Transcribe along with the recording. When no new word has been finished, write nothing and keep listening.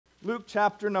Luke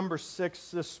chapter number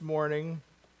 6 this morning.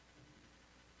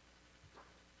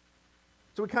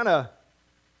 So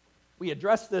we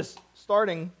addressed this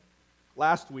starting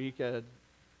last week.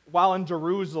 While in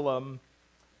Jerusalem,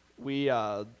 we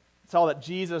saw that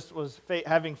Jesus was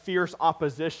having fierce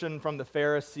opposition from the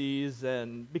Pharisees,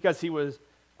 and because he was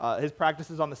his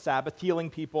practices on the Sabbath,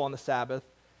 healing people on the Sabbath.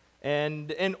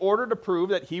 And in order to prove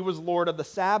that he was Lord of the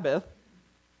Sabbath,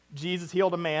 Jesus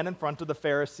healed a man in front of the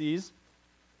Pharisees.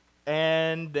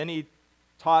 And then it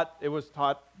was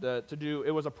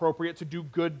appropriate to do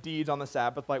good deeds on the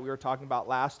Sabbath, like we were talking about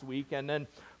last week. And then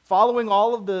following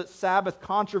all of the Sabbath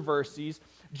controversies,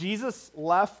 Jesus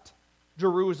left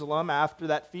Jerusalem after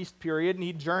that feast period, and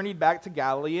he journeyed back to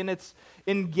Galilee. And it's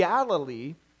in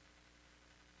Galilee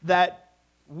that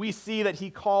we see that he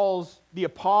calls the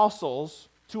apostles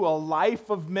to a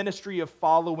life of ministry of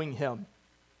following him.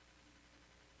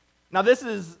 Now, this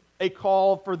is a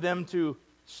call for them to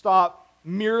stop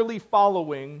merely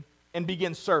following and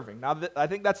begin serving. Now, I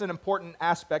think that's an important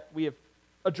aspect. We have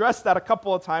addressed that a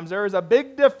couple of times. There is a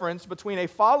big difference between a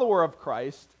follower of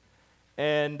Christ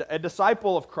and a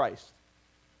disciple of Christ.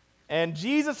 And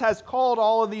Jesus has called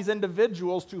all of these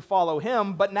individuals to follow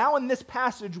him, but now in this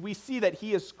passage we see that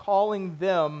he is calling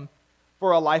them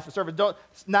for a life of service.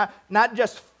 Not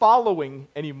just following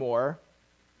anymore,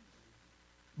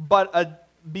 but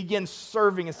begin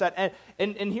serving instead.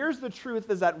 And here's the truth,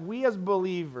 is that we as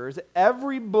believers,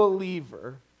 every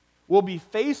believer will be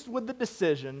faced with the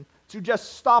decision to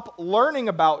just stop learning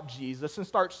about Jesus and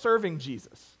start serving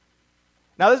Jesus.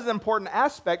 Now, this is an important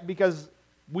aspect because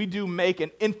we do make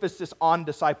an emphasis on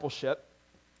discipleship.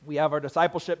 We have our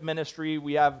discipleship ministry.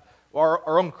 We have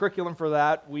our own curriculum for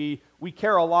that. We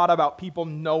care a lot about people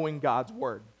knowing God's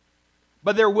word.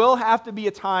 But there will have to be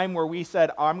a time where we said,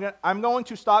 I'm going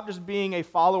to stop just being a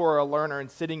follower or a learner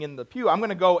and sitting in the pew. I'm going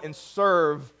to go and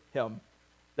serve him.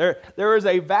 There is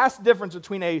a vast difference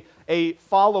between a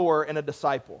follower and a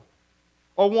disciple,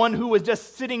 or one who is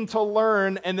just sitting to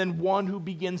learn and then one who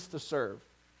begins to serve.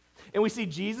 And we see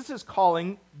Jesus is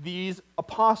calling these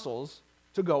apostles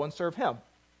to go and serve him.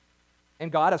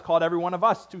 And God has called every one of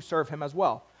us to serve him as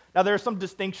well. Now, there are some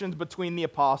distinctions between the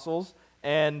apostles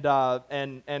and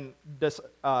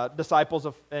disciples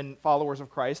and followers of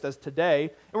Christ as today.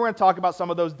 And we're going to talk about some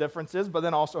of those differences, but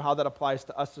then also how that applies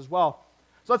to us as well.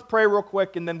 So let's pray real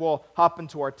quick, and then we'll hop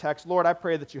into our text. Lord, I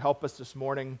pray that you help us this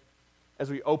morning as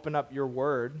we open up your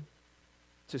word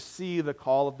to see the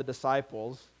call of the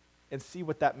disciples and see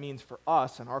what that means for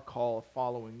us and our call of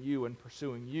following you and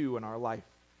pursuing you in our life.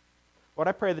 Lord,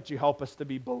 I pray that you help us to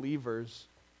be believers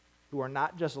who are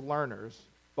not just learners,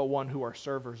 but one who are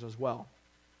servers as well.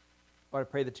 Lord, I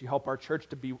pray that you help our church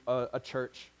to be a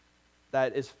church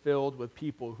that is filled with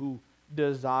people who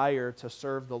desire to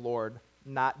serve the Lord,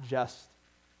 not just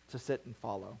to sit and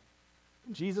follow.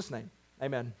 In Jesus' name,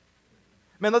 amen.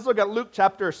 Man, let's look at Luke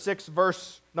chapter 6,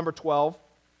 verse number 12.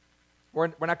 We're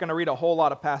not going to read a whole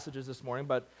lot of passages this morning,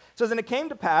 but it says, "And it came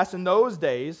to pass in those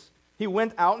days, he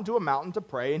went out into a mountain to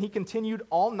pray, and he continued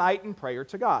all night in prayer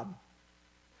to God.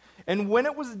 And when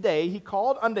it was day, he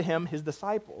called unto him his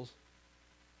disciples,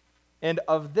 and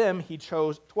of them he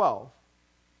chose 12,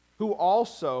 who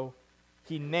also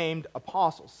he named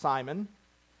apostles: Simon,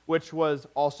 which was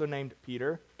also named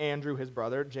Peter, Andrew his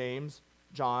brother, James,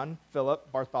 John,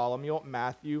 Philip, Bartholomew,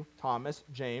 Matthew, Thomas,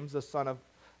 James, the son of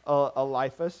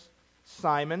Alphaeus,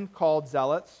 Simon, called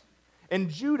Zealots, and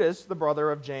Judas, the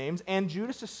brother of James, and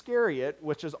Judas Iscariot,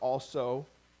 which is also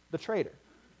the traitor."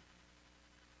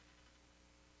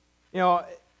 You know,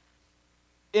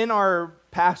 in our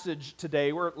passage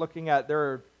today, we're looking at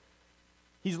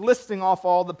he's listing off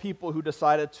all the people who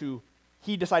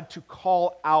he decided to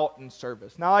call out in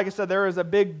service. Now, like I said, there is a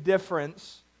big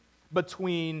difference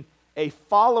between a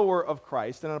follower of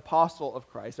Christ and an apostle of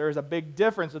Christ. There is a big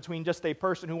difference between just a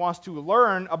person who wants to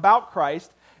learn about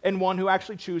Christ and one who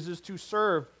actually chooses to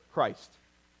serve Christ.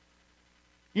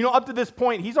 You know, up to this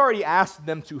point, he's already asked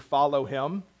them to follow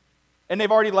him, and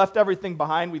they've already left everything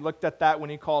behind. We looked at that when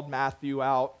he called Matthew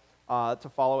out to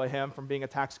follow him from being a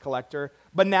tax collector.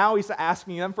 But now he's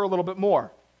asking them for a little bit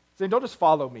more, saying, don't just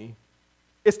follow me.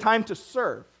 It's time to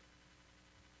serve.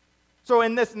 So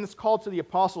in this call to the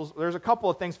apostles, there's a couple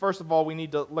of things. First of all, we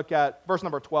need to look at verse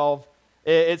number 12.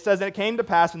 It says, "And it came to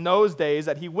pass in those days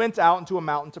that he went out into a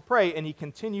mountain to pray, and he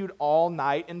continued all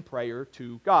night in prayer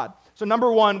to God." So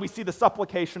number one, we see the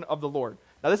supplication of the Lord.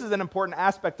 Now this is an important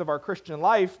aspect of our Christian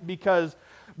life, because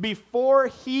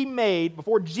before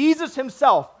Jesus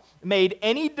himself made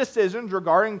any decisions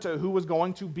regarding to who was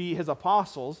going to be his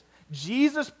apostles,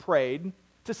 Jesus prayed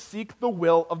to seek the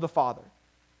will of the Father.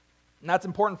 And that's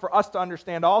important for us to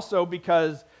understand also,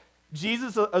 because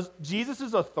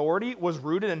Jesus' authority was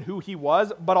rooted in who he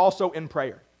was, but also in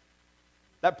prayer.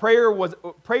 That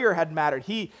prayer had mattered.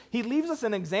 He leaves us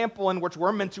an example in which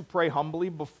we're meant to pray humbly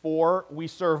before we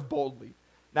serve boldly.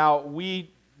 Now, we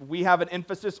have an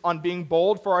emphasis on being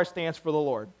bold for our stance for the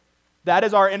Lord. That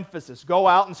is our emphasis. Go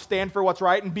out and stand for what's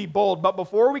right and be bold. But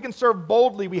before we can serve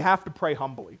boldly, we have to pray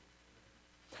humbly.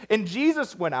 And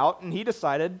Jesus went out and he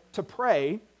decided to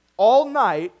pray all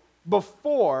night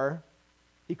before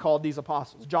he called these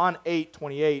apostles. John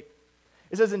 8:28.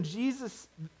 It says, "And Jesus,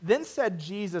 then said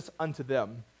Jesus unto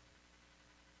them,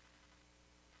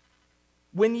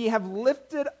 When ye have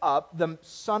lifted up the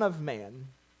Son of Man,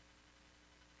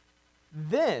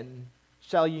 then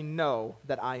shall ye know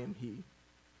that I am he.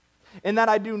 And that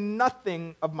I do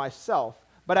nothing of myself,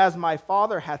 but as my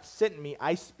Father hath sent me,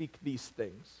 I speak these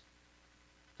things."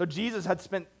 So Jesus had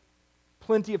spent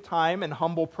plenty of time in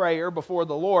humble prayer before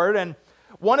the Lord. And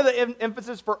one of the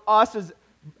emphasis for us is,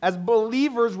 as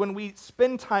believers, when we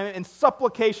spend time in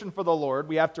supplication for the Lord,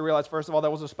 we have to realize, first of all,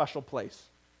 that was a special place.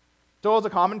 So it was a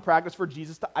common practice for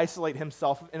Jesus to isolate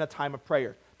himself in a time of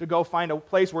prayer, to go find a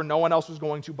place where no one else was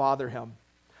going to bother him.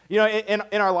 You know,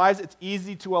 in our lives, it's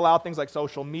easy to allow things like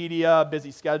social media,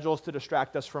 busy schedules to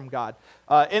distract us from God.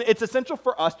 And it's essential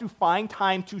for us to find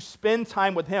time to spend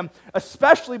time with him,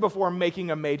 especially before making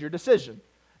a major decision.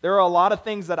 There are a lot of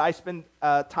things that I spend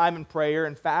time in prayer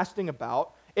and fasting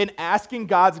about, in asking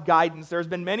God's guidance. There's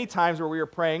been many times where we are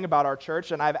praying about our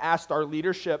church, and I've asked our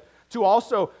leadership to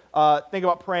also think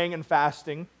about praying and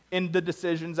fasting in the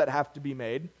decisions that have to be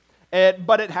made.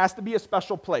 But it has to be a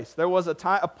special place. There was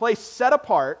a place set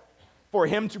apart for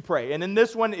him to pray. And in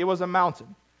this one, it was a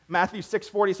mountain. Matthew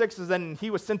 6:46 says, "Then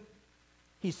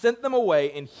he sent them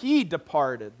away, and he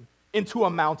departed into a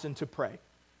mountain to pray."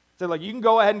 So like, you can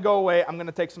go ahead and go away. I'm going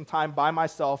to take some time by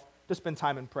myself to spend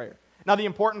time in prayer. Now, the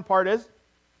important part is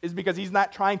because he's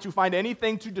not trying to find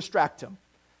anything to distract him.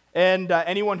 And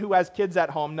anyone who has kids at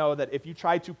home know that if you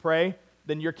try to pray,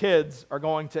 then your kids are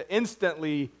going to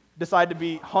instantly decide to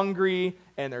be hungry,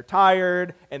 and they're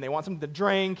tired, and they want something to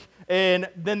drink, and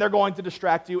then they're going to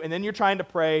distract you, and then you're trying to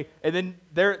pray, and then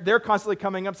they're constantly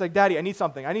coming up saying, "Daddy, I need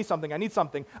something, I need something, I need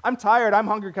something. I'm tired, I'm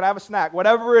hungry, could I have a snack?"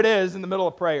 Whatever it is in the middle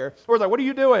of prayer. Or it's like, "What are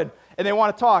you doing?" And they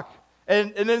want to talk.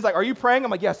 And then it's like, "Are you praying?"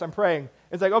 I'm like, "Yes, I'm praying."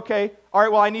 It's like, "Okay, all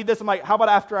right, well, I need this." I'm like, "How about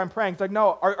after I'm praying?" It's like,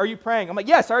 "No, are you praying?" I'm like,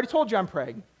 "Yes, I already told you I'm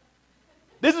praying."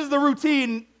 This is the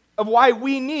routine of why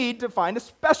we need to find a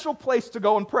special place to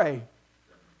go and pray.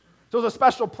 So it was a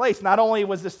special place. Not only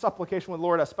was this supplication with the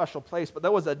Lord a special place, but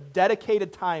there was a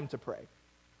dedicated time to pray.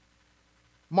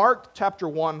 Mark chapter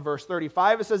 1, verse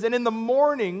 35, it says, "And in the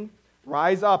morning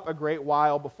rise up a great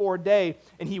while before day,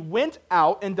 and he went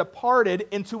out and departed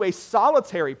into a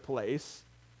solitary place,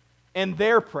 and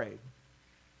there prayed."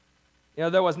 You know,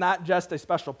 there was not just a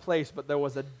special place, but there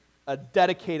was a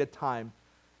dedicated time.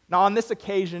 Now, on this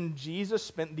occasion, Jesus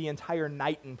spent the entire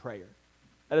night in prayer.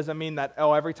 That doesn't mean that,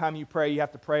 every time you pray, you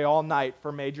have to pray all night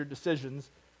for major decisions.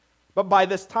 But by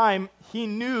this time, he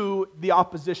knew the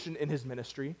opposition in his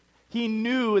ministry. He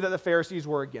knew that the Pharisees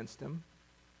were against him.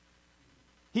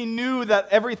 He knew that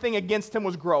everything against him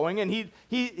was growing, and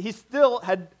he still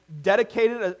had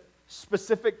dedicated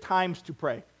specific times to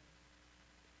pray.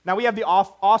 Now, we have the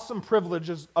awesome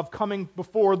privileges of coming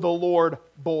before the Lord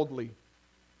boldly,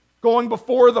 going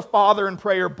before the Father in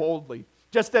prayer boldly,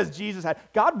 just as Jesus had.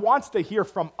 God wants to hear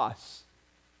from us.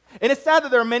 And it's sad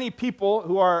that there are many people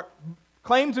who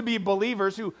claim to be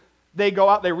believers who they go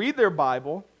out, they read their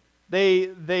Bible, they'll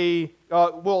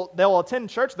attend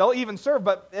church, they'll even serve,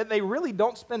 but they really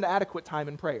don't spend adequate time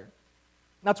in prayer.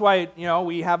 That's why,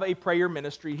 we have a prayer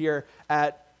ministry here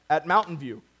at Mountain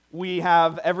View. We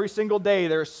have every single day,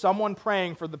 there's someone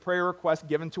praying for the prayer request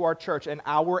given to our church, an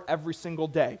hour every single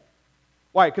day.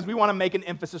 Why? Because we want to make an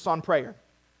emphasis on prayer.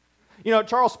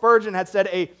 Charles Spurgeon had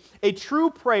said, a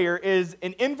true prayer is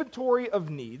an inventory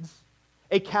of needs,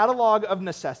 a catalog of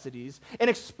necessities, an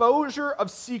exposure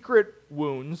of secret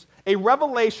wounds, a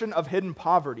revelation of hidden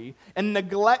poverty, and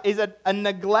a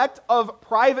neglect of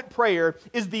private prayer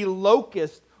is the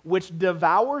locust which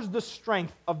devours the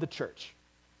strength of the church.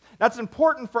 That's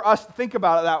important for us to think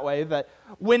about it that way, that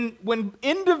when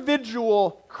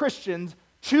individual Christians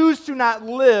choose to not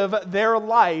live their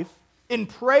life in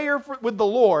prayer with the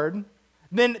Lord,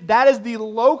 then that is the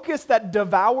locust that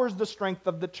devours the strength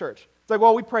of the church. It's like,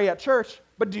 well, we pray at church,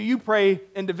 But do you pray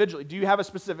individually? Do you have a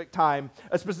specific time,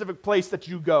 a specific place that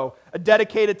you go, a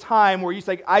dedicated time where you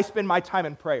say, I spend my time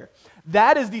in prayer?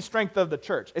 That is the strength of the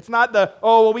church. It's not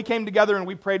we came together and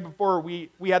we prayed before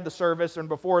we had the service and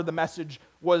before the message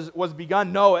was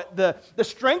begun. No, the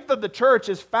strength of the church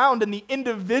is found in the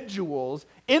individuals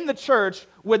in the church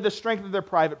with the strength of their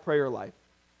private prayer life.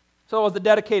 So it was a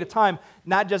dedicated time,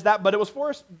 not just that, but it was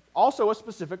for also a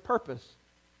specific purpose.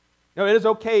 You know, it is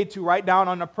okay to write down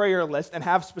on a prayer list and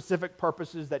have specific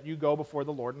purposes that you go before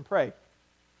the Lord and pray.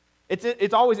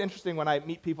 It's always interesting when I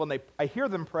meet people and I hear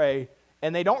them pray,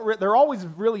 and they're always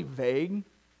really vague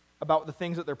about the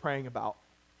things that they're praying about.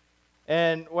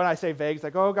 And when I say vague, it's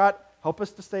like, oh God, help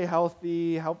us to stay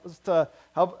healthy,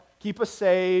 help keep us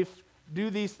safe, do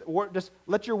these, just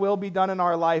let your will be done in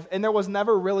our life. And there was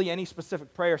never really any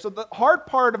specific prayer. So the hard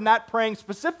part of not praying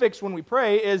specifics when we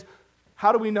pray is,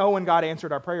 how do we know when God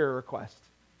answered our prayer request?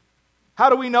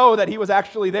 How do we know that he was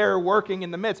actually there working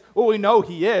in the midst? Well, we know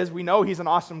he is. We know he's an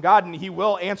awesome God and he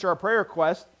will answer our prayer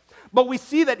request. But we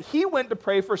see that he went to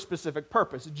pray for a specific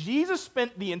purpose. Jesus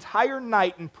spent the entire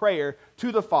night in prayer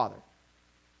to the Father.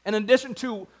 And in addition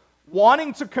to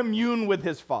wanting to commune with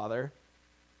his Father,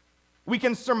 we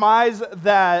can surmise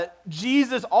that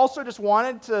Jesus also just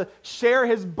wanted to share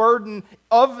his burden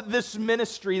of this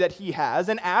ministry that he has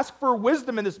and ask for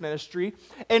wisdom in this ministry.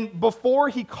 And before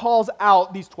he calls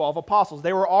out these 12 apostles,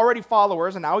 they were already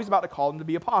followers, and now he's about to call them to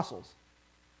be apostles.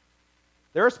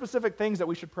 There are specific things that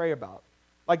we should pray about,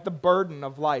 like the burden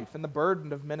of life and the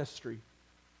burden of ministry.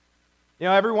 You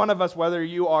know, every one of us, whether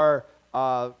you are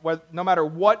no matter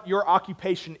what your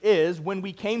occupation is, when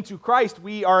we came to Christ,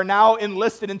 we are now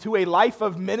enlisted into a life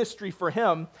of ministry for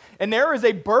him. And there is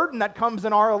a burden that comes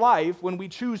in our life when we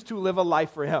choose to live a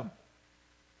life for him.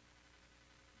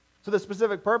 So the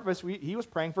specific purpose, he was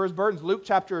praying for his burdens. Luke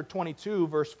chapter 22,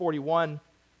 verse 41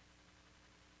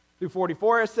 through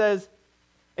 44, it says,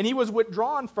 and he was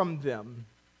withdrawn from them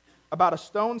about a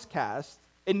stone's cast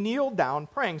and kneeled down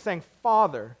praying, saying,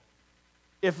 Father,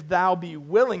 if thou be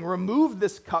willing, remove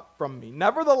this cup from me.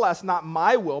 Nevertheless, not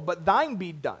my will, but thine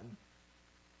be done.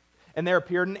 And there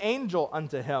appeared an angel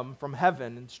unto him from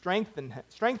heaven, and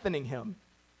strengthening him.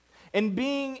 And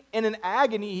being in an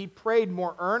agony, he prayed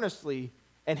more earnestly,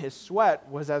 and his sweat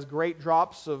was as great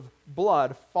drops of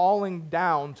blood falling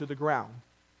down to the ground.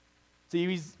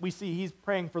 See, we see he's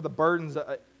praying for the burdens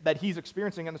that he's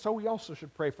experiencing, and so we also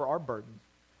should pray for our burdens.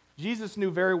 Jesus knew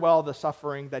very well the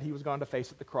suffering that he was going to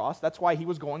face at the cross. That's why he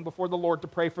was going before the Lord to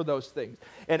pray for those things.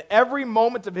 And every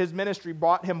moment of his ministry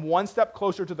brought him one step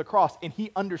closer to the cross, and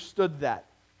he understood that.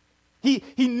 He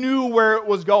knew where it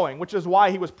was going, which is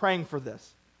why he was praying for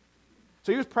this.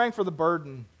 So he was praying for the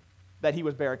burden that he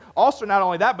was bearing. Also, not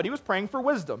only that, but he was praying for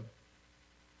wisdom.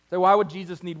 So why would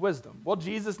Jesus need wisdom? Well,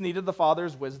 Jesus needed the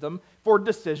Father's wisdom for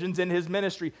decisions in his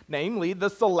ministry, namely the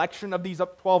selection of these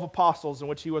 12 apostles in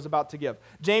which he was about to give.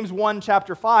 James 1,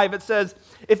 chapter 5, it says,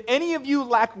 if any of you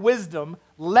lack wisdom,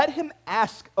 let him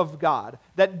ask of God,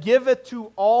 that giveth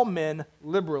to all men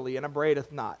liberally and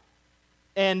upbraideth not,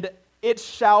 and it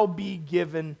shall be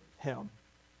given him.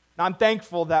 Now, I'm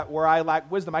thankful that where I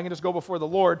lack wisdom, I can just go before the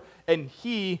Lord, and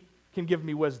he can give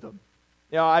me wisdom.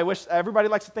 You know, I wish everybody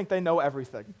likes to think they know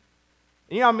everything.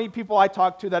 And you know how many people I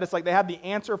talk to that it's like they have the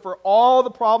answer for all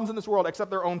the problems in this world except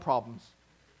their own problems.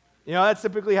 You know, that's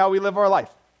typically how we live our life.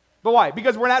 But why?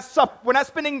 Because we're not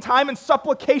spending time in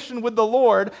supplication with the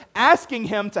Lord, asking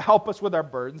him to help us with our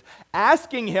burdens,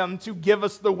 asking him to give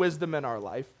us the wisdom in our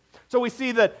life. So we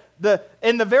see that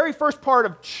in the very first part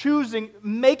of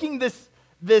making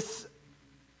this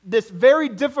very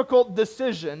difficult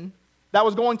decision that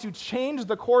was going to change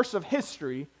the course of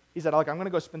history, he said, I'm going to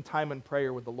go spend time in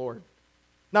prayer with the Lord.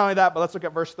 Not only that, but let's look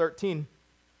at verse 13.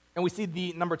 And we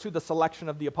see number 2, the selection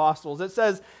of the apostles. It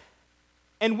says,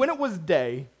 and when it was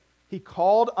day, he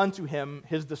called unto him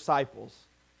his disciples.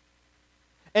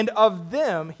 And of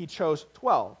them he chose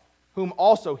 12, whom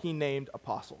also he named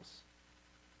apostles.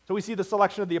 So we see the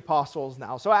selection of the apostles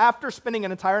now. So after spending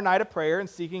an entire night of prayer and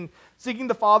seeking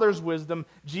the Father's wisdom,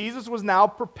 Jesus was now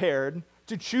prepared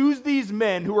to choose these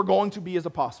men who were going to be his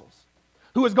apostles,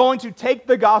 who was going to take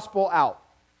the gospel out.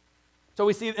 So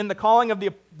we see in the calling of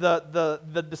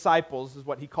the disciples is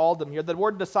what he called them here. The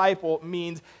word disciple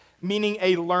meaning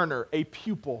a learner, a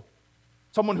pupil,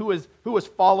 someone who is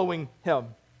following him.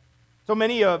 So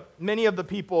many of the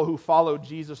people who followed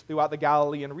Jesus throughout the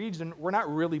Galilean region were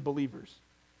not really believers.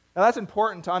 Now that's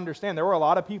important to understand. There were a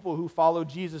lot of people who followed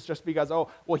Jesus just because,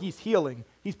 he's healing,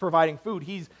 he's providing food,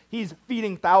 he's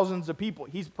feeding thousands of people,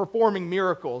 he's performing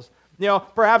miracles. You know,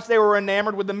 perhaps they were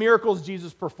enamored with the miracles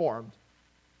Jesus performed.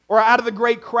 Or out of the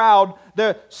great crowd,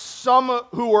 some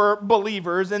who were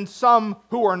believers and some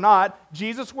who were not,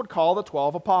 Jesus would call the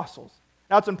 12 apostles.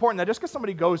 Now, it's important that just because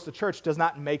somebody goes to church does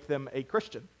not make them a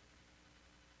Christian.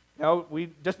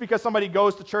 Just because somebody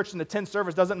goes to church and attends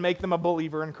service doesn't make them a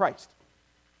believer in Christ.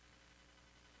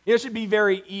 It should be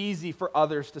very easy for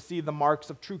others to see the marks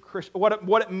of true Christian,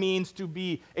 what it means to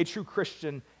be a true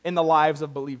Christian in the lives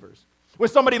of believers. When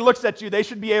somebody looks at you, they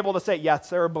should be able to say, yes,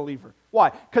 they're a believer. Why?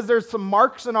 Because there's some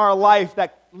marks in our life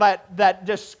that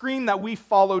just scream that we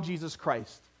follow Jesus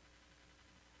Christ.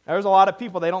 Now, there's a lot of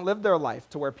people, they don't live their life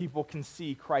to where people can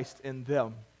see Christ in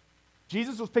them.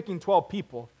 Jesus was picking 12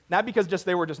 people, not because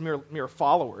they were just mere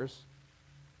followers.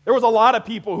 There was a lot of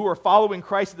people who were following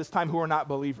Christ at this time who were not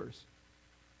believers.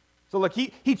 So look,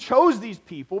 he chose these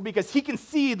people because he can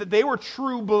see that they were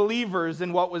true believers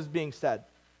in what was being said.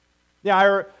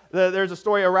 Yeah, there's a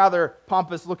story, a rather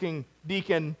pompous-looking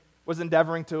deacon was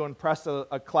endeavoring to impress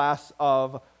a class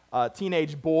of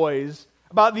teenage boys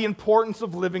about the importance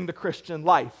of living the Christian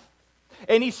life.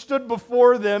 And he stood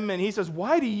before them and he says,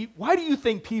 why do you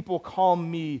think people call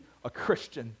me a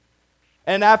Christian?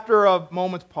 And after a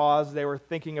moment's pause, they were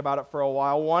thinking about it for a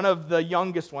while. One of the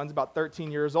youngest ones, about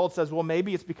 13 years old, says, well,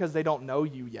 maybe it's because they don't know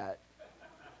you yet.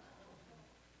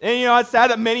 And it's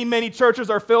sad that many, many churches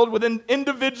are filled with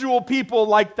individual people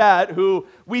like that who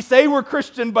we say we're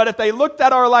Christian, but if they looked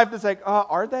at our life, it's like,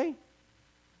 are they?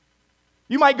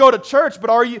 You might go to church,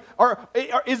 but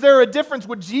is there a difference?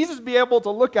 Would Jesus be able to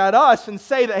look at us and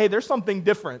say that, hey, there's something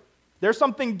different. There's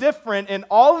something different in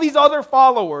all of these other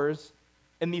followers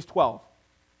in these 12.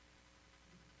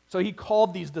 So he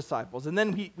called these disciples, and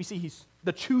then we see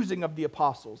the choosing of the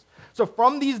apostles. So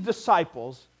from these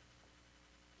disciples,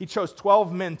 he chose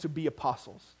 12 men to be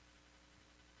apostles.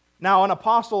 Now, an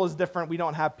apostle is different. We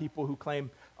don't have people who claim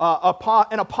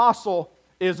an apostle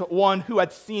is one who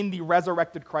had seen the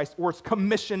resurrected Christ or is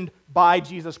commissioned by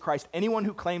Jesus Christ. Anyone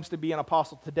who claims to be an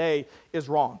apostle today is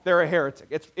wrong. They're a heretic.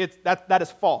 That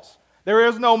is false. There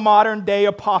is no modern day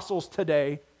apostles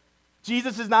today.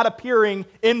 Jesus is not appearing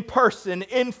in person,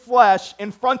 in flesh,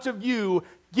 in front of you,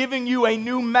 giving you a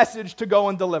new message to go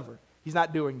and deliver. He's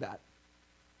not doing that.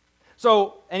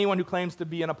 So anyone who claims to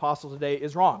be an apostle today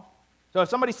is wrong. So if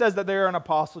somebody says that they're an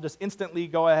apostle, just instantly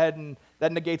go ahead and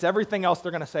that negates everything else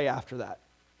they're going to say after that.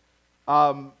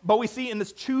 But we see in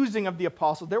this choosing of the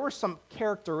apostles, there were some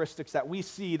characteristics that we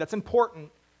see that's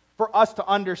important for us to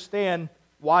understand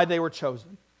why they were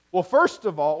chosen. Well, first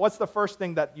of all, what's the first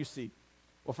thing that you see?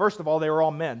 Well, first of all, they were all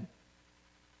men.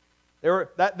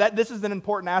 This is an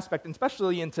important aspect,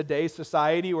 especially in today's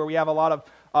society where we have a lot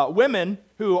of women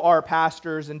who are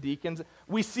pastors and deacons.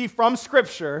 We see from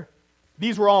Scripture,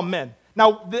 these were all men.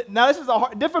 Now this is a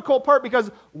difficult part because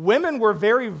women were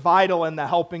very vital in the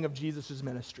helping of Jesus'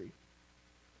 ministry.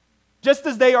 Just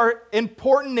as they are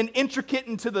important and intricate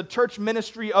into the church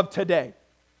ministry of today.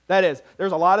 That is,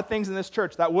 there's a lot of things in this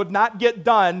church that would not get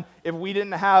done if we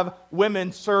didn't have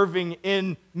women serving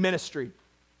in ministry.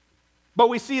 But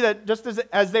we see that just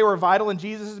as they were vital in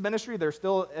Jesus' ministry, they're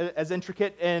still as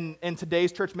intricate in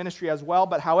today's church ministry as well.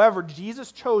 But however,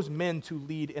 Jesus chose men to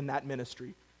lead in that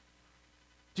ministry.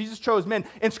 Jesus chose men.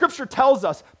 And Scripture tells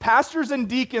us pastors and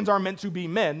deacons are meant to be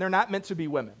men. They're not meant to be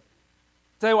women.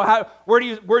 Say, well,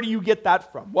 where do you get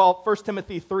that from? Well, 1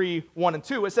 Timothy 3, 1 and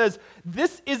 2, it says,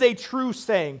 this is a true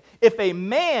saying. If a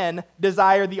man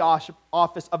desire the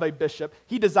office of a bishop,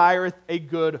 he desireth a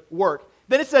good work.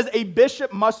 Then it says, a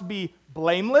bishop must be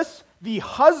blameless, the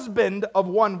husband of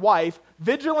one wife,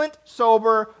 vigilant,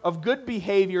 sober, of good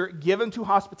behavior, given to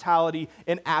hospitality,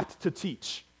 and apt to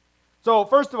teach. So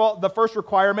first of all, one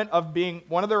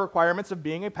of the requirements of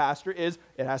being a pastor is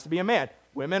it has to be a man.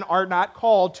 Women are not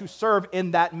called to serve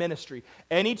in that ministry.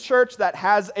 Any church that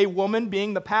has a woman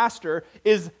being the pastor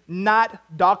is not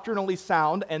doctrinally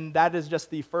sound, and that is just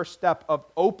the first step of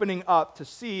opening up to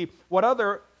see what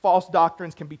other false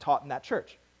doctrines can be taught in that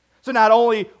church. So not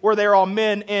only were there all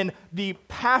men in the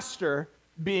pastor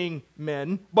being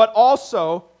men, but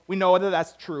also we know that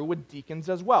that's true with deacons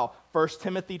as well. 1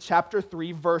 Timothy chapter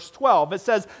 3, verse 12. It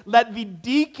says, let the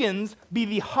deacons be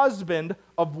the husband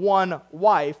of one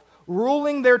wife,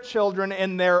 ruling their children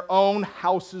in their own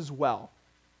houses well.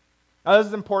 Now, this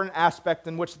is an important aspect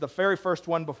in which the very first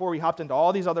one, before we hopped into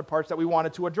all these other parts that we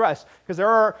wanted to address, because there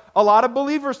are a lot of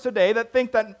believers today that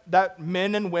think that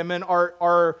men and women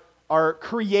are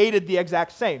created the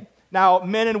exact same. Now,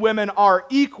 men and women are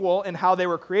equal in how they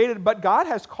were created, but God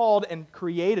has called and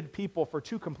created people for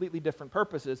two completely different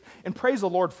purposes, and praise the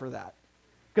Lord for that.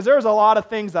 Because there's a lot of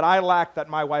things that I lack that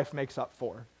my wife makes up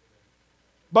for.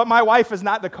 But my wife is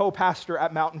not the co-pastor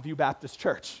at Mountain View Baptist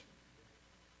Church.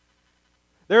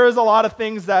 There is a lot of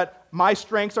things that my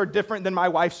strengths are different than my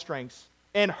wife's strengths,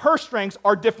 and her strengths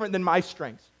are different than my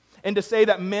strengths. And to say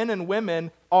that men and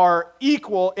women are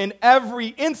equal in every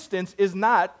instance is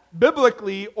not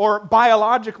biblically or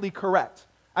biologically correct.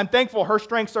 I'm thankful her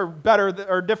strengths are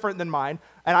or different than mine,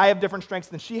 and I have different strengths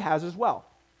than she has as well.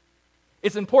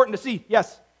 It's important to see,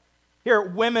 yes, here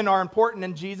women are important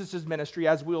in Jesus' ministry,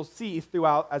 as we'll see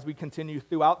as we continue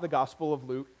throughout the Gospel of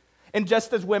Luke. And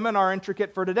just as women are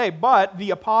intricate for today, but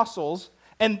the apostles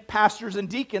and pastors and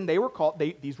deacon,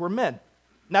 these were men.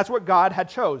 And that's what God had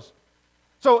chose.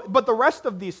 So, but the rest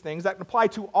of these things that apply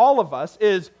to all of us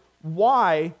is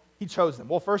why he chose them.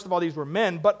 Well, first of all, these were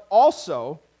men, but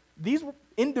also these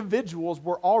individuals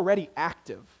were already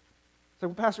active. So,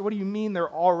 Pastor, what do you mean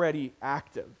they're already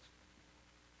active?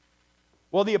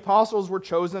 Well, the apostles were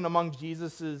chosen among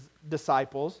Jesus'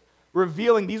 disciples,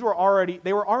 revealing they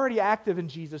were already active in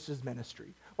Jesus' ministry.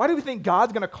 Why do we think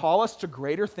God's going to call us to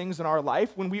greater things in our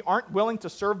life when we aren't willing to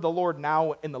serve the Lord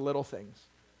now in the little things?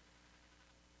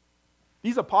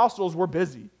 These apostles were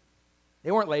busy.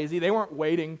 They weren't lazy. They weren't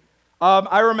waiting.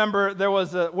 I remember there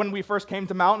was when we first came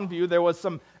to Mountain View, there was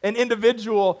an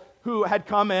individual who had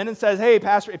come in and says, "Hey,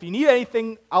 Pastor, if you need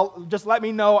anything, just let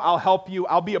me know. I'll help you.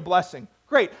 I'll be a blessing."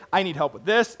 Great. I need help with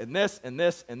this and this and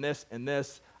this and this and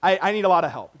this. I need a lot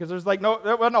of help because there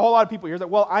wasn't a whole lot of people here. He's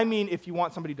like, well, I mean, if you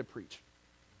want somebody to preach.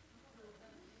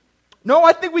 No,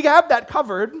 I think we have that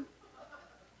covered.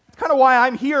 It's kind of why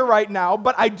I'm here right now,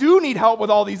 but I do need help with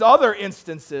all these other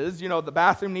instances. You know, the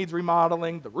bathroom needs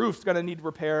remodeling, the roof's going to need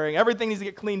repairing, everything needs to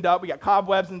get cleaned up. We got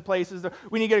cobwebs in places.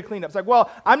 We need to get it cleaned up. It's like, well,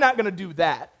 I'm not going to do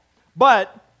that,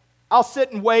 but I'll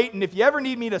sit and wait, and if you ever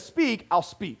need me to speak, I'll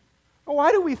speak. Well,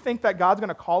 why do we think that God's going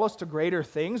to call us to greater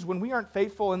things when we aren't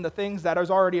faithful in the things that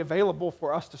is already available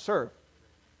for us to serve?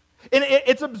 And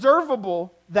it's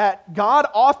observable that God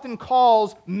often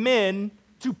calls men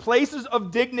to places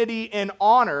of dignity and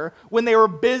honor when they were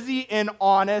busy and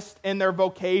honest in their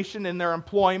vocation, in their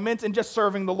employment, and just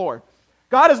serving the Lord.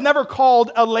 God has never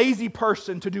called a lazy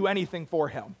person to do anything for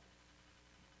him.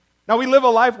 Now, we live a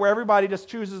life where everybody just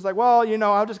chooses, like, well, you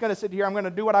know, I'm just going to sit here, I'm going to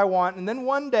do what I want, and then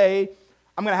one day,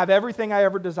 I'm going to have everything I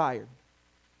ever desired.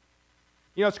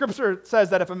 You know, Scripture says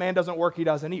that if a man doesn't work, he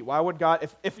doesn't eat. Why would God,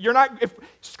 if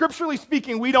scripturally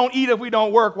speaking, we don't eat if we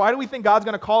don't work, why do we think God's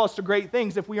going to call us to great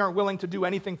things if we aren't willing to do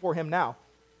anything for him now?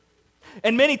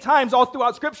 And many times all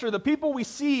throughout Scripture, the people we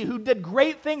see who did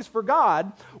great things for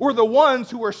God were the ones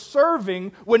who were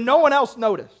serving when no one else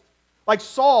noticed. Like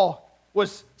Saul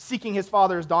was seeking his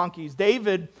father's donkeys.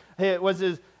 David was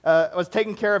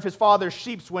taking care of his father's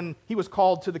sheep when he was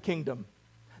called to the kingdom.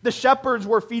 The shepherds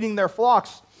were feeding their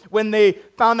flocks when they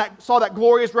saw that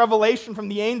glorious revelation from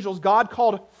the angels. God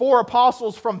called 4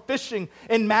 apostles from fishing,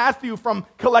 and Matthew from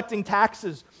collecting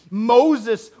taxes.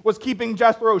 Moses was keeping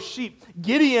Jethro's sheep.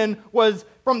 Gideon was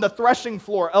from the threshing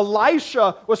floor.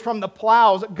 Elisha was from the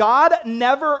plows. God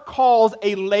never calls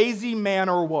a lazy man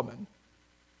or woman.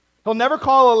 He'll never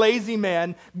call a lazy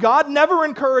man. God never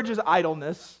encourages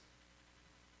idleness.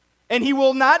 And he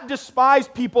will not despise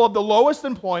people of the lowest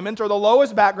employment or the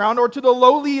lowest background or to the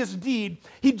lowliest deed.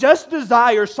 He just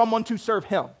desires someone to serve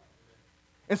him.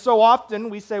 And so often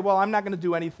we say, well, I'm not going to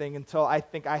do anything until I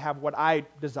think I have what I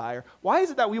desire. Why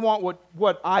is it that we want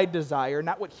what I desire,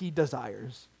 not what he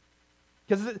desires?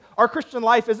 Because our Christian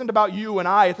life isn't about you and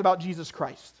I, it's about Jesus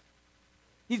Christ.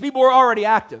 These people are already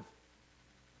active.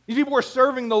 These people are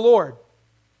serving the Lord.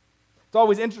 It's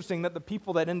always interesting that the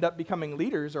people that end up becoming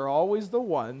leaders are always the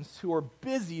ones who are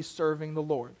busy serving the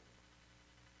Lord.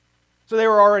 So they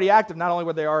were already active. Not only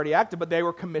were they already active, but they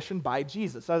were commissioned by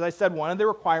Jesus. As I said, one of the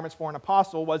requirements for an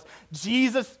apostle was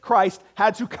Jesus Christ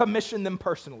had to commission them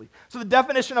personally. So the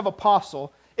definition of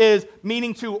apostle is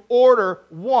meaning to order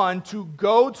one to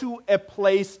go to a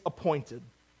place appointed.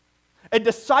 A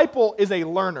disciple is a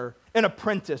learner, an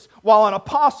apprentice, while an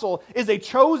apostle is a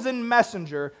chosen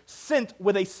messenger sent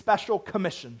with a special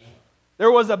commission.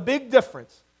 There was a big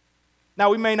difference. Now,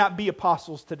 we may not be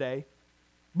apostles today,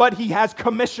 but he has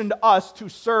commissioned us to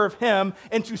serve him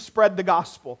and to spread the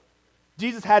gospel.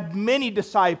 Jesus had many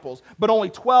disciples, but only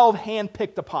 12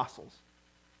 hand-picked apostles.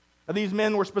 Now, these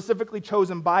men were specifically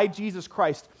chosen by Jesus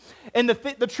Christ. And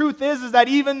the truth is that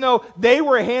even though they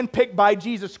were hand-picked by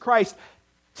Jesus Christ,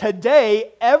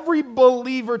 today, every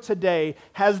believer today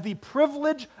has the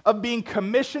privilege of being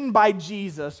commissioned by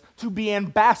Jesus to be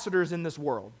ambassadors in this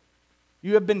world.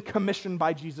 You have been commissioned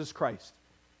by Jesus Christ.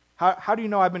 How do you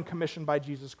know I've been commissioned by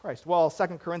Jesus Christ? Well, 2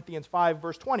 Corinthians 5,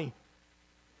 verse 20.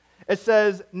 It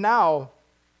says, now,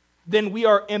 then we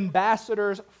are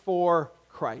ambassadors for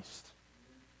Christ.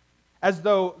 As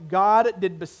though God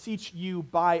did beseech you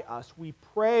by us, we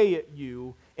pray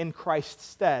you in Christ's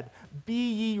stead.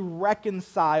 Be ye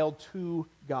reconciled to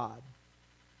God.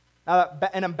 Now,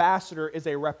 an ambassador is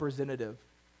a representative,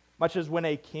 much as when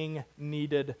a king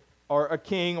needed, or a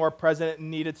king or a president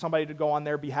needed somebody to go on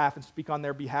their behalf and speak on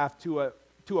their behalf to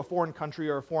a foreign country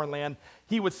or a foreign land,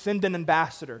 he would send an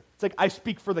ambassador. It's like, I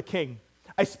speak for the king.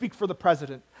 I speak for the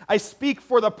president. I speak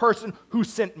for the person who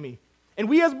sent me. And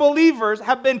we as believers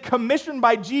have been commissioned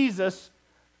by Jesus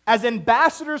as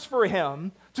ambassadors for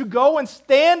him to go and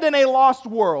stand in a lost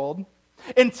world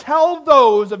and tell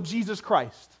those of Jesus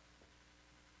Christ.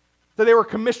 So they were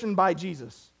commissioned by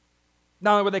Jesus.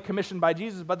 Not only were they commissioned by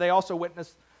Jesus, but they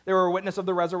were a witness of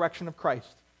the resurrection of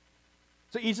Christ.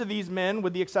 So each of these men,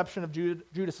 with the exception of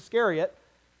Judas Iscariot,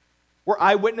 were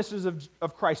eyewitnesses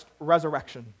of Christ's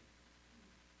resurrection.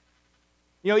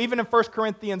 You know, even in 1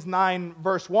 Corinthians 9,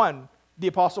 verse 1, the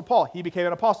Apostle Paul, he became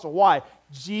an apostle. Why?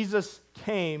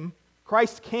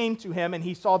 Christ came to him and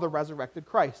he saw the resurrected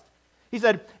Christ. He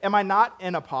said, am I not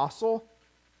an apostle?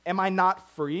 Am I not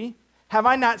free? Have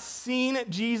I not seen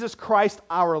Jesus Christ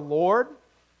our Lord?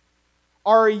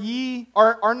 Are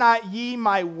not ye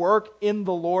my work in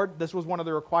the Lord? This was one of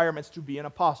the requirements to be an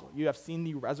apostle. You have seen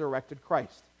the resurrected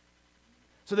Christ.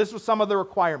 So this was some of the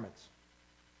requirements.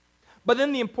 But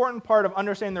then the important part of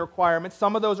understanding the requirements,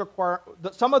 some of those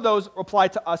apply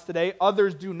to us today,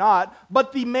 others do not.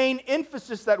 But the main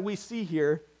emphasis that we see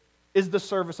here is the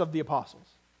service of the apostles.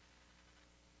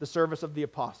 The service of the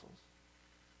apostles.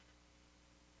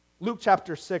 Luke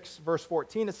chapter 6, verse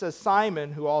 14, it says,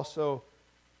 Simon, he also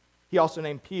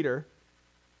named Peter,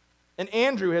 and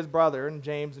Andrew his brother, and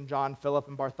James and John, Philip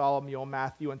and Bartholomew, and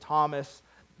Matthew and Thomas,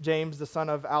 James the son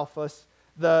of Alphaeus,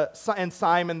 and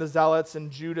Simon the Zealots,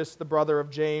 and Judas the brother of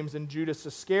James, and Judas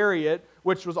Iscariot,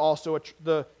 which was also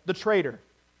the traitor.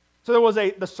 So there was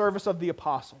the service of the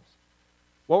apostles.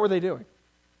 What were they doing?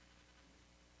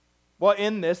 Well,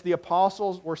 in this, the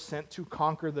apostles were sent to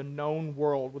conquer the known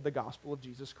world with the gospel of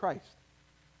Jesus Christ.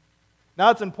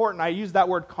 Now, it's important. I use that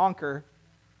word conquer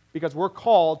because we're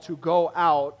called to go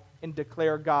out and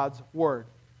declare God's word,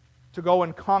 to go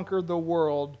and conquer the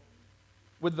world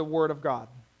with the word of God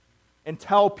and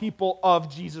tell people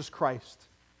of Jesus Christ.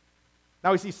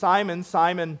 Now we see Simon.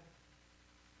 Simon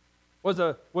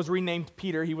was renamed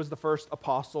Peter. He was the first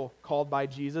apostle called by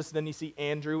Jesus. Then you see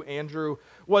Andrew. Andrew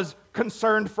was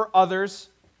concerned for others.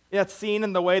 That's seen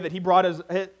in the way that he brought his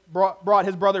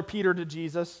brother Peter to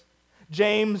Jesus.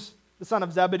 James, the son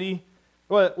of Zebedee,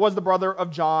 was the brother of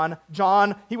John.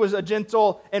 John, he was a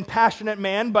gentle and passionate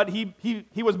man, but he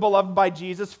was beloved by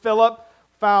Jesus. Philip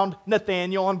found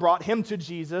Nathanael and brought him to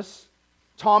Jesus.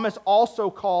 Thomas was also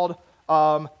called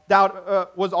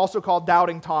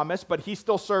Doubting Thomas, but he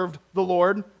still served the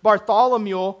Lord.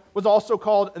 Bartholomew was also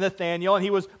called Nathanael, and he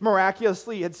was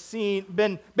miraculously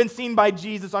been seen by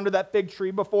Jesus under that fig tree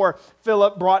before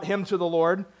Philip brought him to the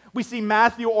Lord. We see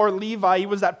Matthew or Levi, he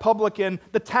was that publican,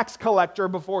 the tax collector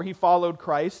before he followed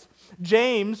Christ.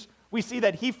 James, we see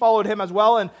that he followed him as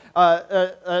well, and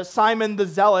Simon the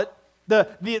Zealot.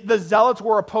 The Zealots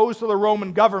were opposed to the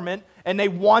Roman government, and they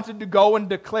wanted to go and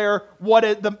declare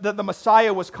the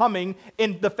Messiah was coming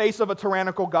in the face of a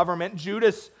tyrannical government.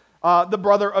 Judas, the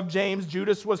brother of James,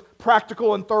 Judas was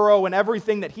practical and thorough in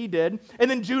everything that he did. And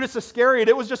then Judas Iscariot,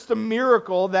 it was just a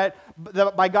miracle that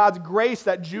by God's grace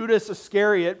that Judas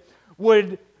Iscariot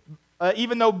would,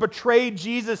 even though betrayed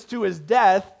Jesus to his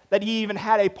death, that he even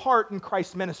had a part in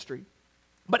Christ's ministry.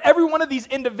 But every one of these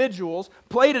individuals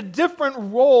played a different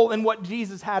role in what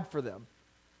Jesus had for them.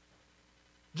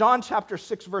 John chapter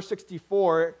 6, verse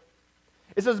 64,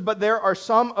 it says, but there are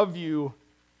some of you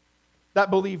that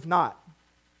believe not.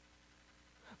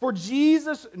 For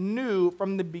Jesus knew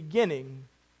from the beginning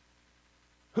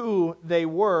who they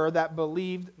were that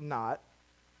believed not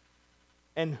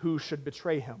and who should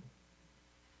betray him.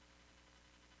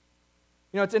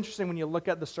 You know, it's interesting when you look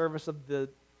at the service of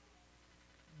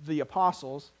the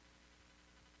apostles.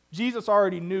 Jesus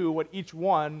already knew what each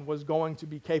one was going to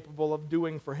be capable of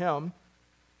doing for him.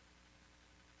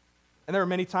 And there are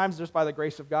many times, just by the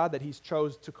grace of God, that he's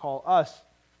chose to call us,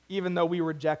 even though we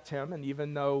reject him and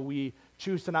even though we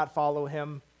choose to not follow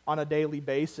him on a daily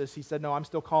basis. He said, no, I'm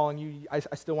still calling you. I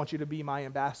still want you to be my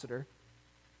ambassador.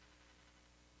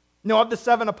 Of the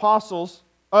 7 apostles,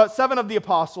 7 of the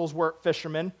apostles were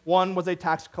fishermen. 1 was a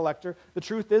tax collector. The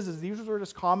truth is these were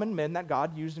just common men that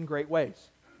God used in great ways.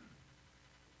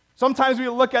 Sometimes we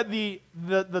look at the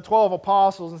 12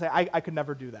 apostles and say, I could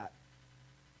never do that.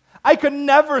 I could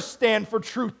never stand for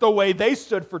truth the way they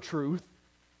stood for truth.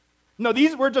 No,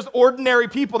 these were just ordinary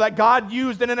people that God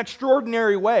used in an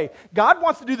extraordinary way. God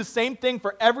wants to do the same thing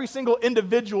for every single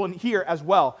individual in here as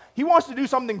well. He wants to do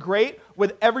something great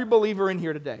with every believer in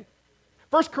here today.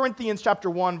 1 Corinthians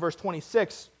chapter 1, verse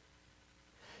 26,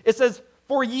 it says,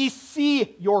 "For ye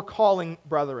see your calling,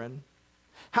 brethren,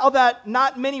 how that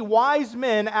not many wise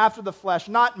men after the flesh,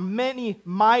 not many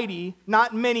mighty,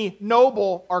 not many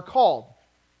noble are called.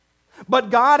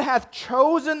 But God hath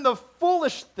chosen the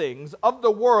foolish things of the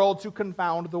world to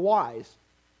confound the wise.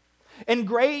 And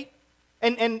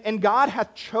God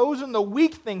hath chosen the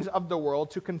weak things of the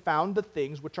world to confound the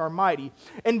things which are mighty.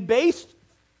 And based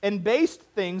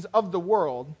things of the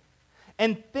world,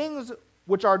 and things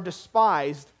which are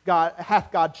despised,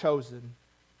 hath God chosen.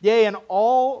 Yea, and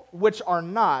all which are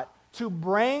not, to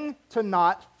bring to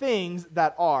naught things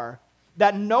that are,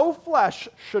 that no flesh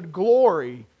should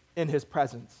glory in his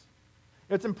presence."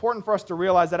 It's important for us to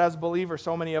realize that as believers,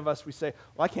 so many of us, we say,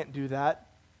 well, I can't do that.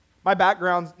 My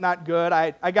background's not good.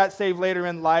 I got saved later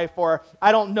in life, or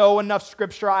I don't know enough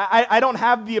scripture. I don't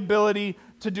have the ability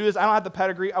to do this. I don't have the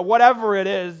pedigree. Whatever it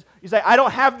is, you say, I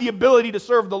don't have the ability to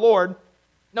serve the Lord.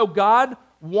 No, God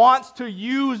wants to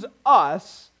use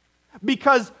us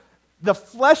because the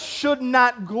flesh should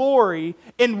not glory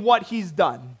in what he's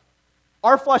done.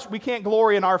 Our flesh, we can't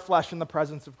glory in our flesh in the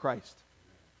presence of Christ.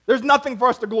 There's nothing for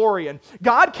us to glory in.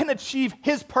 God can achieve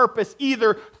his purpose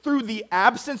either through the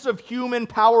absence of human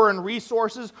power and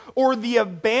resources or the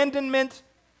abandonment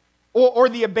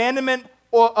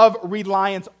of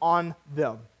reliance on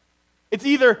them. It's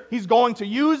either he's going to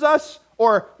use us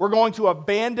or we're going to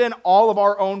abandon all of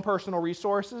our own personal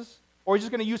resources, or he's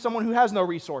just going to use someone who has no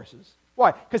resources.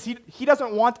 Why? Because he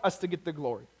doesn't want us to get the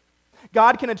glory.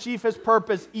 God can achieve his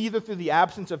purpose either through the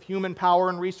absence of human power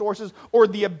and resources or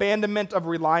the abandonment of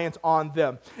reliance on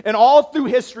them. And all through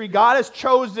history, God has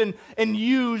chosen and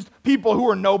used people who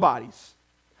are nobodies.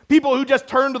 People who just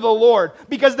turned to the Lord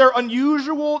because their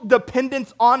unusual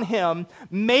dependence on him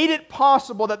made it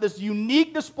possible that this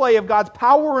unique display of God's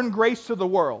power and grace to the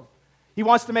world. He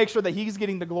wants to make sure that he's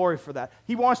getting the glory for that.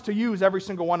 He wants to use every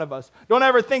single one of us. Don't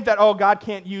ever think that, oh, God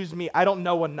can't use me. I don't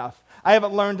know enough. I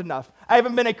haven't learned enough. I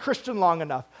haven't been a Christian long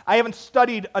enough. I haven't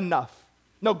studied enough.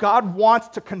 No, God wants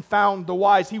to confound the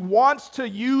wise. He wants to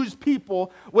use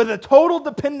people with a total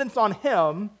dependence on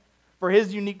him for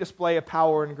his unique display of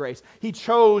power and grace. He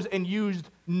chose and used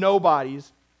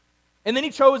nobodies. And then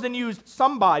he chose and used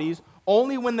somebodies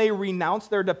only when they renounced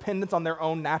their dependence on their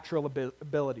own natural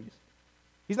abilities.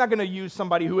 He's not going to use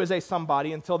somebody who is a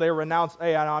somebody until they renounce,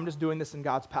 hey, I'm just doing this in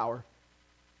God's power.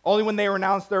 Only when they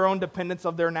renounce their own dependence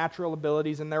of their natural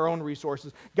abilities and their own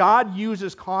resources. God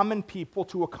uses common people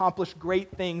to accomplish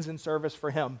great things in service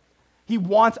for him. He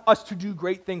wants us to do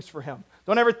great things for him.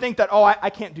 Don't ever think that, oh, I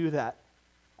can't do that.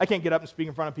 I can't get up and speak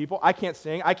in front of people. I can't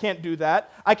sing. I can't do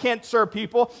that. I can't serve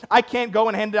people. I can't go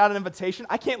and hand out an invitation.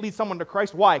 I can't lead someone to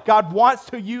Christ. Why? God wants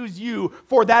to use you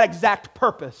for that exact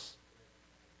purpose.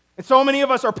 And so many of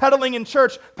us are pedaling in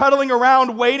church, pedaling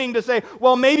around, waiting to say,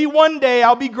 well, maybe one day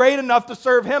I'll be great enough to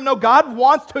serve him. No, God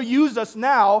wants to use us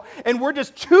now, and we're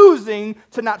just choosing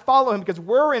to not follow him because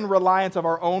we're in reliance of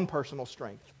our own personal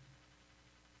strength.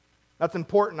 That's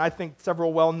important. I think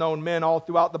several well-known men all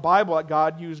throughout the Bible that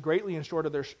God used greatly in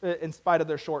spite of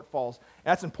their shortfalls. And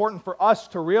that's important for us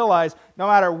to realize no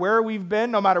matter where we've been,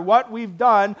 no matter what we've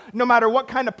done, no matter what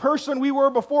kind of person we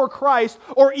were before Christ,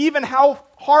 or even how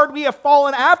hard we have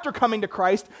fallen after coming to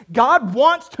Christ, God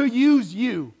wants to use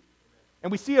you.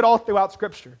 And we see it all throughout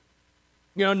Scripture.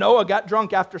 You know, Noah got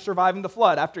drunk after surviving the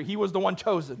flood, after he was the one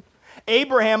chosen.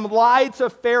 Abraham lied to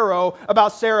Pharaoh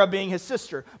about Sarah being his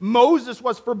sister. Moses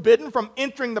was forbidden from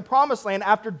entering the promised land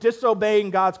after disobeying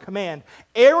God's command.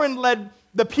 Aaron led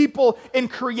the people in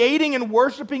creating and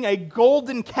worshiping a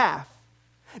golden calf.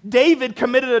 David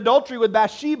committed adultery with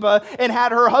Bathsheba and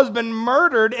had her husband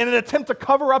murdered in an attempt to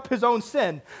cover up his own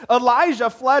sin. Elijah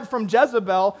fled from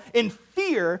Jezebel in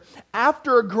fear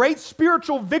after a great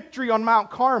spiritual victory on Mount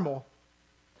Carmel.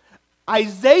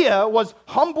 Isaiah was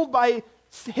humbled by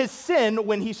his sin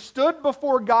when he stood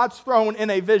before God's throne in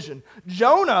a vision.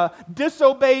 Jonah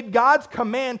disobeyed God's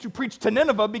command to preach to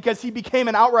Nineveh because he became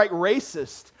an outright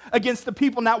racist against the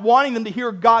people, not wanting them to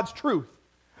hear God's truth.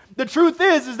 The truth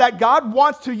is that God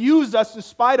wants to use us in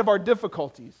spite of our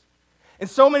difficulties. And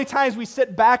so many times we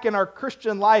sit back in our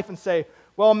Christian life and say,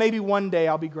 well, maybe one day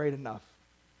I'll be great enough.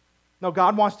 No,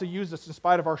 God wants to use us in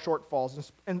spite of our shortfalls,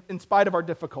 in spite of our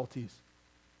difficulties.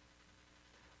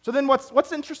 So then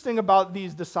what's interesting about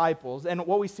these disciples and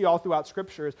what we see all throughout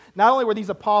Scripture is not only were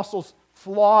these apostles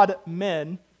flawed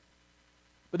men,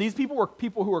 but these people were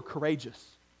people who were courageous.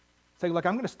 Say, look,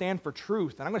 I'm going to stand for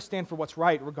truth, and I'm going to stand for what's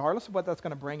right, regardless of what that's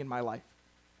going to bring in my life.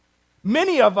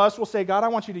 Many of us will say, God, I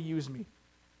want you to use me,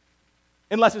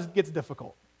 unless it gets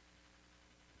difficult.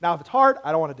 Now, if it's hard,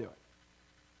 I don't want to do it.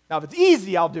 Now, if it's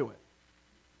easy, I'll do it.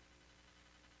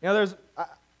 You know,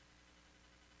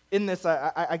 in this,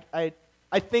 I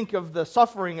think of the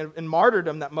suffering and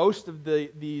martyrdom that most of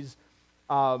these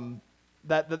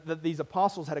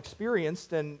apostles had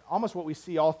experienced, and almost what we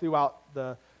see all throughout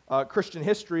the Christian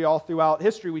history, all throughout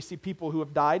history, we see people who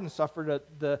have died and suffered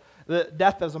the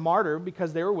death as a martyr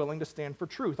because they were willing to stand for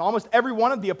truth. Almost every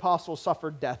one of the apostles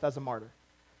suffered death as a martyr.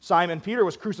 Simon Peter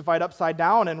was crucified upside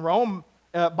down in Rome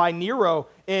by Nero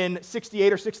in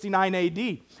 68 or 69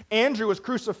 AD. Andrew was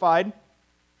crucified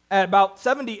at about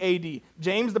 70 AD.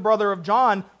 James, the brother of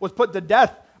John, was put to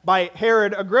death by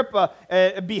Herod Agrippa,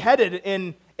 beheaded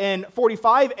in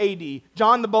 45 AD.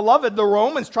 John the Beloved, the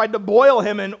Romans tried to boil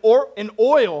him in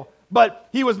oil, but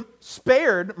he was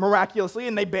spared miraculously,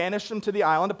 and they banished him to the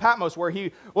island of Patmos, where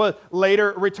he was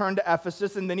later returned to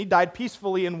Ephesus, and then he died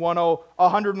peacefully in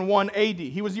 101 AD.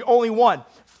 He was the only one.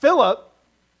 Philip,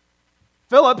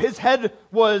 his head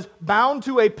was bound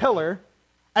to a pillar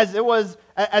as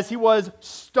he was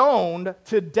stoned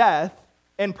to death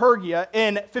in Pergia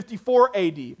in 54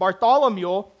 AD.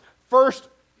 Bartholomew, first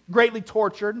greatly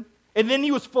tortured, and then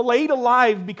he was filleted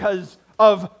alive because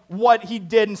of what he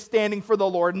did in standing for the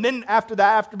Lord. And then after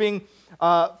that, after being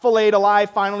filleted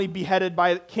alive, finally beheaded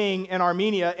by the king in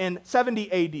Armenia in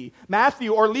 70 AD.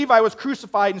 Matthew, or Levi, was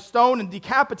crucified and stoned and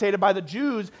decapitated by the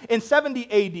Jews in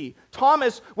 70 AD.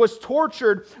 Thomas was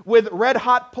tortured with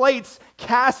red-hot plates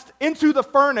cast into the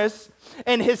furnace,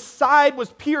 and his side was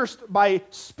pierced by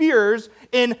spears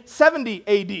in 70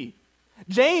 AD.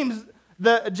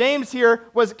 James here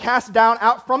was cast down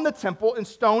out from the temple and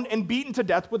stoned and beaten to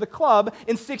death with a club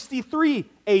in 63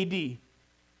 AD.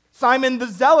 Simon the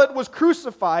Zealot was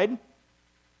crucified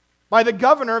by the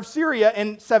governor of Syria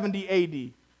in 70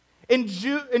 AD. And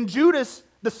Judas,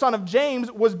 the son of James,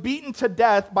 was beaten to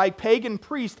death by pagan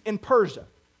priests in Persia.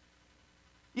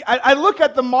 I look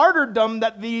at the martyrdom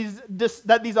that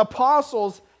these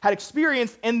apostles had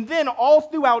experienced, and then all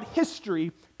throughout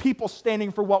history, people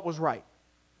standing for what was right.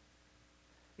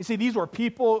 You see, these were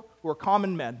people who were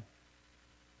common men.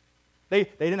 They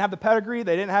didn't have the pedigree.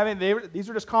 They didn't have any. These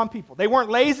were just common people. They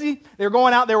weren't lazy. They were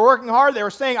going out. They were working hard. They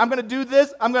were saying, "I'm going to do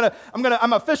this. I'm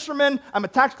a fisherman. I'm a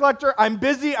tax collector. I'm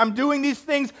busy. I'm doing these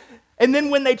things." And then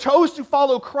when they chose to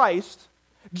follow Christ,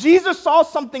 Jesus saw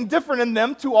something different in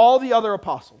them to all the other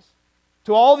apostles,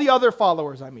 to all the other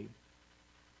followers. And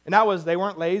that was they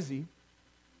weren't lazy.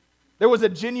 There was a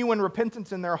genuine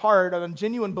repentance in their heart, a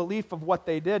genuine belief of what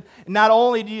they did. And not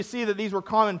only do you see that these were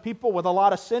common people with a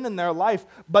lot of sin in their life,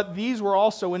 but these were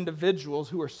also individuals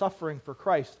who were suffering for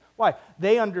Christ. Why?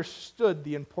 They understood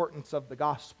the importance of the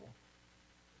gospel.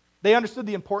 They understood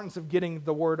the importance of getting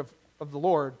the word of the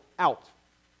Lord out,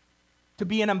 to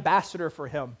be an ambassador for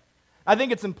Him. I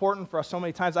think it's important for us so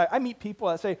many times. I meet people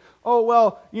that say, "Oh,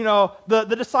 well, you know, the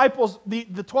disciples,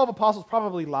 the 12 apostles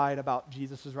probably lied about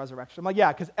Jesus' resurrection." I'm like,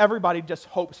 yeah, because everybody just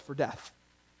hopes for death.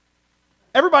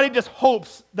 Everybody just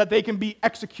hopes that they can be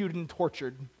executed and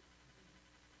tortured.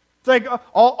 It's like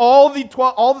all the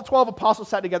 12 apostles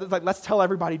sat together. It's like, let's tell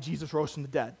everybody Jesus rose from the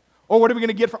dead. Or what are we going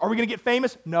to get? Are we going to get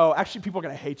famous? No, actually, people are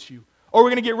going to hate you. Or are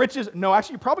we going to get riches? No,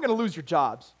 actually, you're probably going to lose your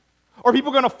jobs. Are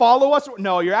people going to follow us?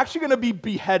 No, you're actually going to be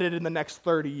beheaded in the next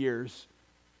 30 years.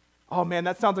 Oh man,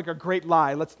 that sounds like a great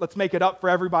lie. Let's make it up for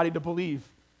everybody to believe.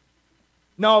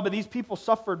 No, but these people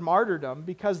suffered martyrdom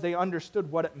because they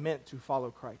understood what it meant to follow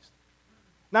Christ.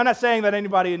 Now, I'm not saying that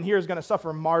anybody in here is going to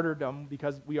suffer martyrdom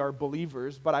because we are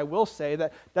believers, but I will say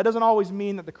that doesn't always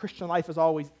mean that the Christian life is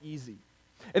always easy.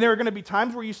 And there are going to be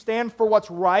times where you stand for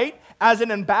what's right as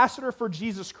an ambassador for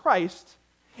Jesus Christ.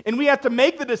 And we have to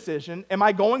make the decision, am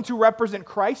I going to represent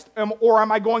Christ or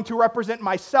am I going to represent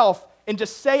myself and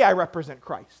just say I represent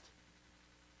Christ?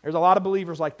 There's a lot of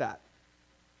believers like that.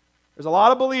 There's a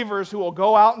lot of believers who will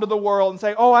go out into the world and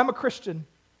say, "Oh, I'm a Christian,"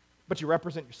 but you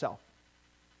represent yourself.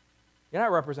 You're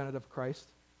not representative of Christ.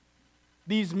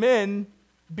 These men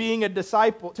being a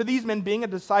disciple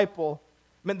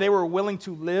meant they were willing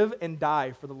to live and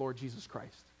die for the Lord Jesus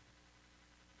Christ.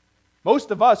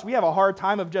 Most of us, we have a hard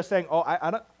time of just saying, "Oh,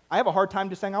 I have a hard time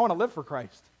just saying I want to live for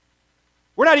Christ."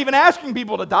 We're not even asking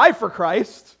people to die for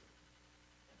Christ.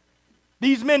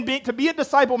 These men, to be a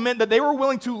disciple meant that they were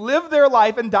willing to live their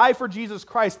life and die for Jesus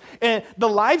Christ. And the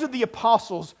lives of the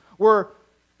apostles were,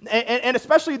 and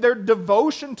especially their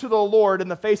devotion to the Lord in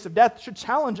the face of death, should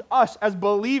challenge us as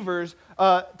believers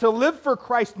to live for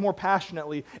Christ more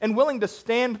passionately and willing to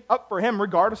stand up for Him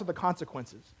regardless of the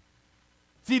consequences.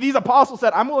 See, these apostles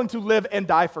said, I'm willing to live and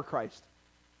die for Christ.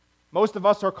 Most of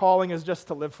us, our calling is just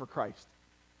to live for Christ.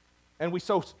 And we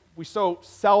so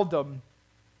seldom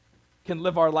can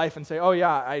live our life and say, oh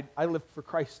yeah, I lived for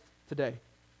Christ today.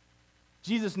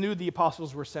 Jesus knew the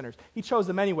apostles were sinners. He chose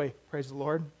them anyway, praise the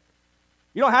Lord.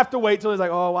 You don't have to wait till he's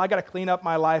like, oh, well, I got to clean up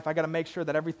my life. I got to make sure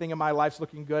that everything in my life's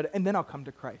looking good, and then I'll come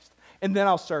to Christ. And then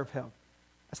I'll serve him.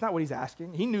 That's not what he's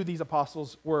asking. He knew these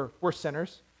apostles were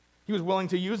sinners. He was willing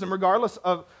to use them regardless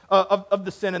of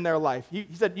the sin in their life. He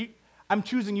said, I'm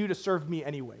choosing you to serve me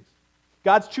anyways.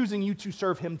 God's choosing you to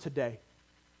serve him today.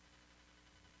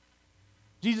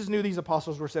 Jesus knew these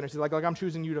apostles were sinners. He's like, I'm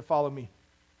choosing you to follow me.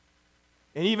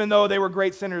 And even though they were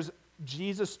great sinners,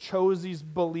 Jesus chose these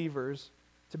believers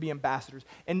to be ambassadors.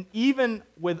 And even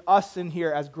with us in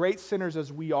here, as great sinners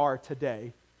as we are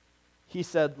today, he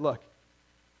said, look,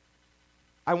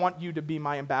 I want you to be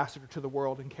my ambassador to the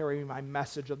world and carry my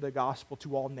message of the gospel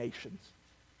to all nations.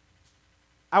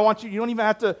 I want you don't even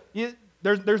have to,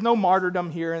 there's no martyrdom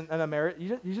here in America.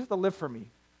 You just have to live for me.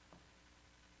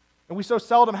 And we so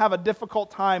seldom have a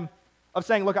difficult time of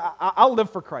saying, look, I'll live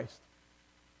for Christ.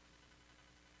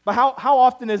 But how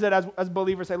often is it as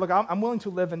believers say, look, I'm willing to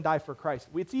live and die for Christ?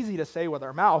 It's easy to say with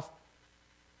our mouth.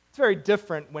 It's very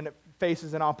different when it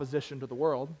faces an opposition to the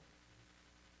world.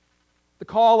 The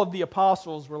call of the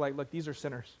apostles were like, look, these are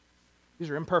sinners. These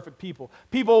are imperfect people.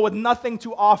 People with nothing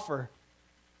to offer.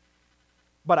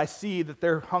 But I see that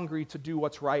they're hungry to do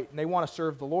what's right, and they want to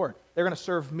serve the Lord. They're going to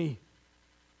serve me.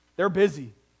 They're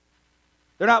busy.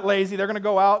 They're not lazy. They're going to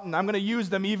go out, and I'm going to use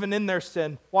them even in their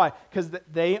sin. Why? Because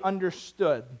they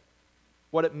understood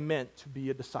what it meant to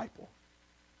be a disciple.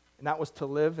 And that was to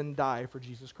live and die for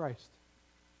Jesus Christ.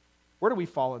 Where do we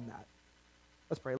fall in that? Let's pray.